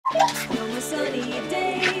Rain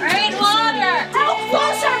water! How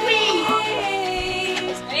close are we?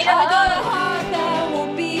 I got a heart that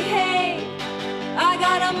won't behave. I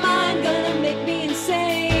got a mind gonna make me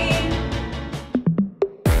insane.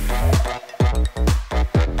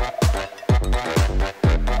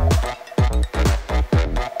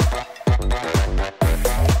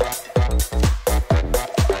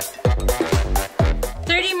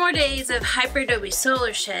 More days of Hyperadobe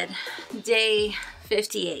Solar Shed, day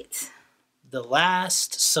 58. The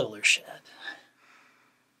last solar shed.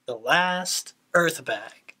 The last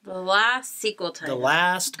EARTHBAG. The last sequel title. The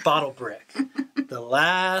last bottle brick. The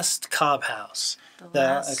last cob house. The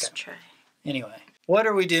last try. Anyway, what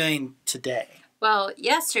are we doing today? Well,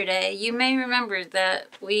 yesterday, you may remember that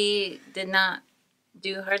we did not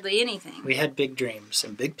do hardly anything. We had big dreams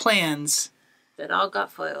and big plans. That all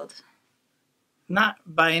got foiled. Not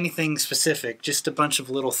by anything specific, just a bunch of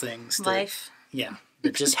little things. Life. Yeah,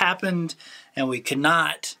 that just happened, and we could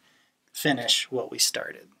not finish what we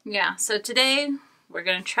started. Yeah, so today we're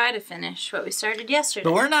going to try to finish what we started yesterday.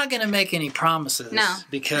 But we're not going to make any promises. No.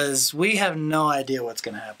 Because we have no idea what's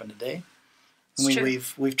going to happen today.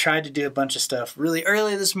 We've tried to do a bunch of stuff really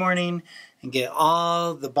early this morning and get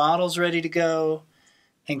all the bottles ready to go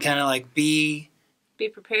and kind of like be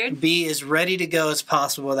prepared. Be as ready to go as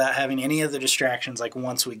possible without having any other distractions, like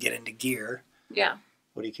once we get into gear. Yeah.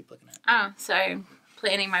 What do you keep looking at? Oh, sorry. I'm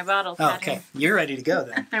planning my bottle pattern. Oh, okay. You're ready to go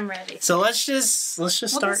then. I'm ready. So let's just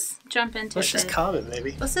start. Just jump into it. Let's just call it,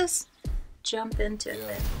 baby. Let's just jump into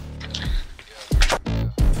it.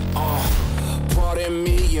 Pardon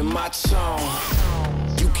me and my tone.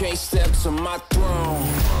 You can't step to my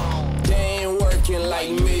throne. They ain't working like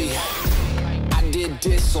me. I did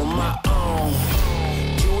this on my own.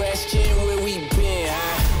 Asking where we been,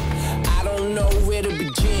 huh? I don't know where to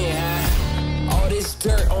begin, huh? All this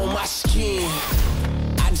dirt on my skin.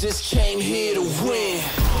 I just came here to win.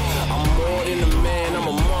 I'm more than a man, I'm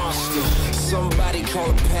a monster. Somebody call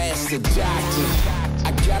a pastor, doctor.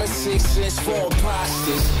 I got a 6th sense for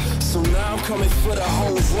imposters. So now I'm coming for the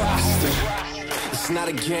whole roster. It's not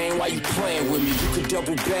a game, why you playing with me? You could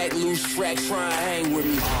double back, lose track, try and hang with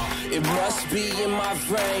me. It must be in my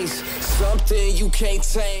veins, something you can't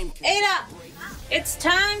tame. Ada, it's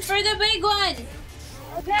time for the big one.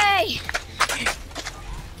 Okay.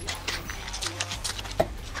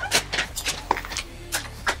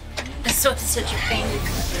 This is such a pain.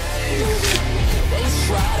 They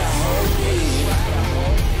try to hold me.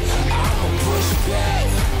 I'ma push back.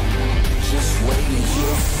 Just wait and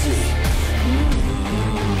you'll see.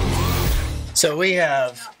 So we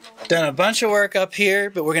have done a bunch of work up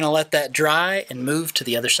here, but we're going to let that dry and move to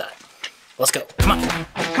the other side. Let's go. Come on.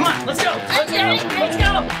 Come on. Let's go. Let's go. Let's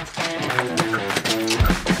go.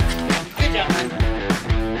 Good job.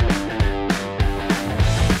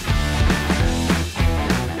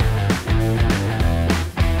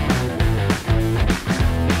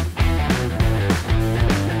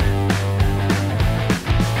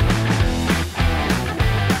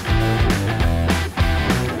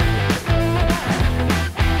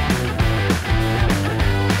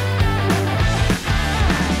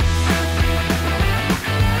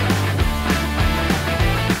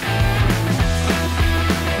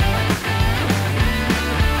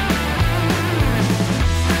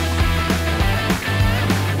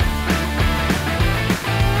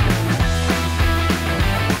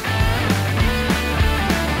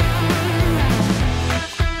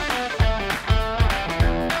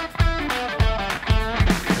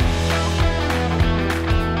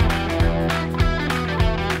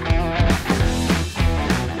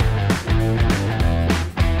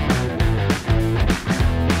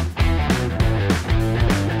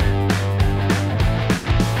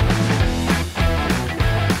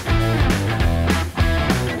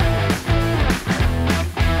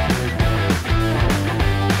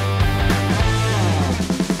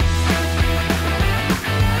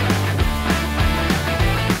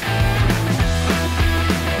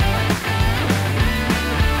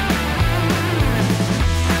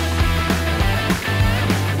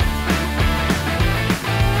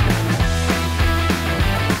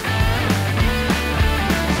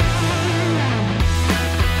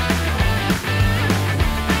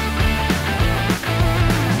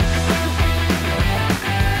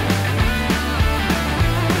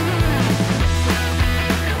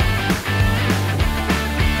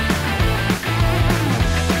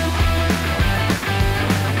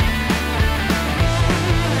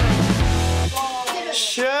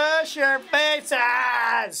 your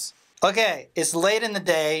faces! Okay, it's late in the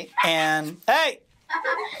day, and hey!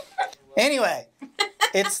 Anyway,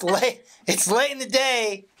 it's late. It's late in the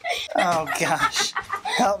day. Oh gosh,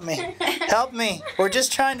 help me, help me. We're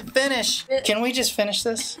just trying to finish. Can we just finish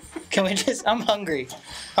this? Can we just? I'm hungry.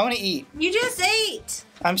 I want to eat. You just ate.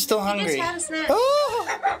 I'm still hungry. You just had a snack. Ooh.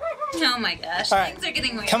 Oh my gosh, All right. things are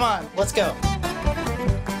getting weird. Come on, let's go.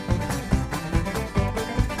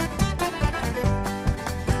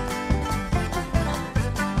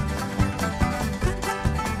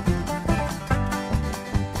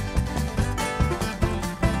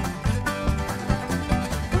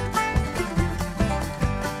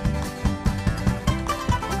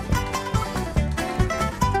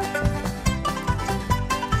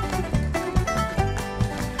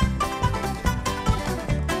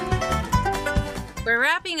 We're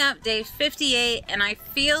wrapping up day 58, and I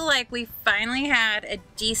feel like we finally had a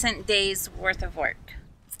decent day's worth of work.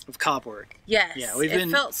 Of cop work. Yes, Yeah, it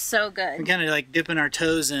felt so good. We're kind of like dipping our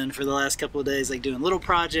toes in for the last couple of days, like doing little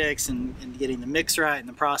projects and getting the mix right in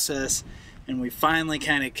the process. And we finally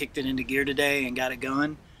kind of kicked it into gear today and got it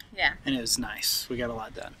going. Yeah. And it was nice. We got a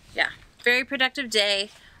lot done. Yeah, very productive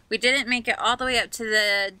day. We didn't make it all the way up to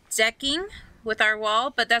the decking with our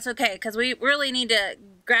wall, but that's okay because we really need to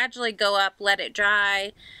gradually go up, let it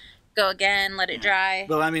dry, go again, let it dry.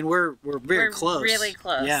 Well, I mean, we're very close. Really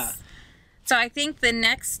close. Yeah. So I think the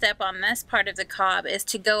next step on this part of the cob is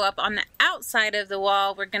to go up on the outside of the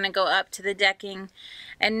wall. We're going to go up to the decking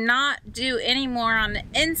and not do any more on the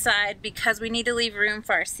inside because we need to leave room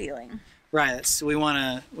for our ceiling. Right. So we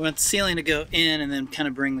want the ceiling to go in and then kind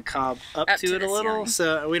of bring the cob up to it a little. ceiling.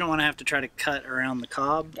 So we don't want to have to try to cut around the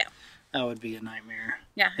cob. Yeah. That would be a nightmare.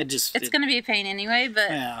 Yeah. It's going to be a pain anyway, but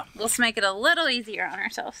Yeah. let's make it a little easier on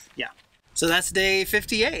ourselves. Yeah. So that's day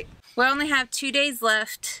 58. We only have 2 days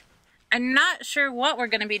left. I'm not sure what we're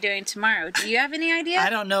going to be doing tomorrow. Do you have any idea? I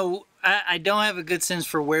don't know. I don't have a good sense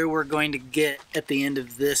for where we're going to get at the end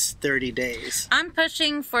of this 30 days. I'm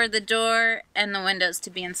pushing for the door and the windows to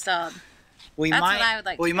be installed. That's what I would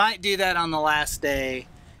like to We do. might do that on the last day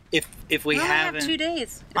if we We only have haven't 2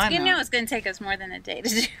 days. I You know. know it's going to take us more than a day to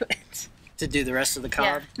do it. to do the rest of the cob.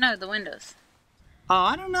 Yeah. No, the windows. Oh,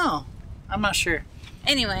 I don't know. I'm not sure.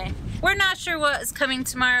 Anyway, we're not sure what is coming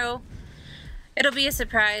tomorrow. It'll be a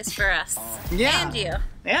surprise for us. Yeah. And you.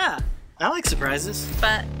 Yeah. I like surprises.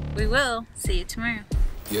 But we will see you tomorrow.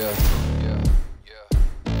 Yeah.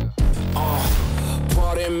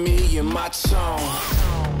 Pardon me and my tone.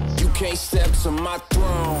 You can't step to my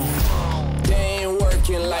throne. They ain't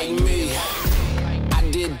working like me. I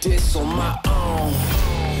did this on my own.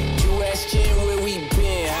 You asking where we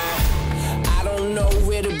been, huh? I don't know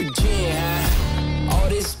where to begin, huh? All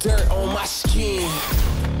this dirt on my skin.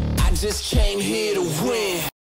 I just came here to win.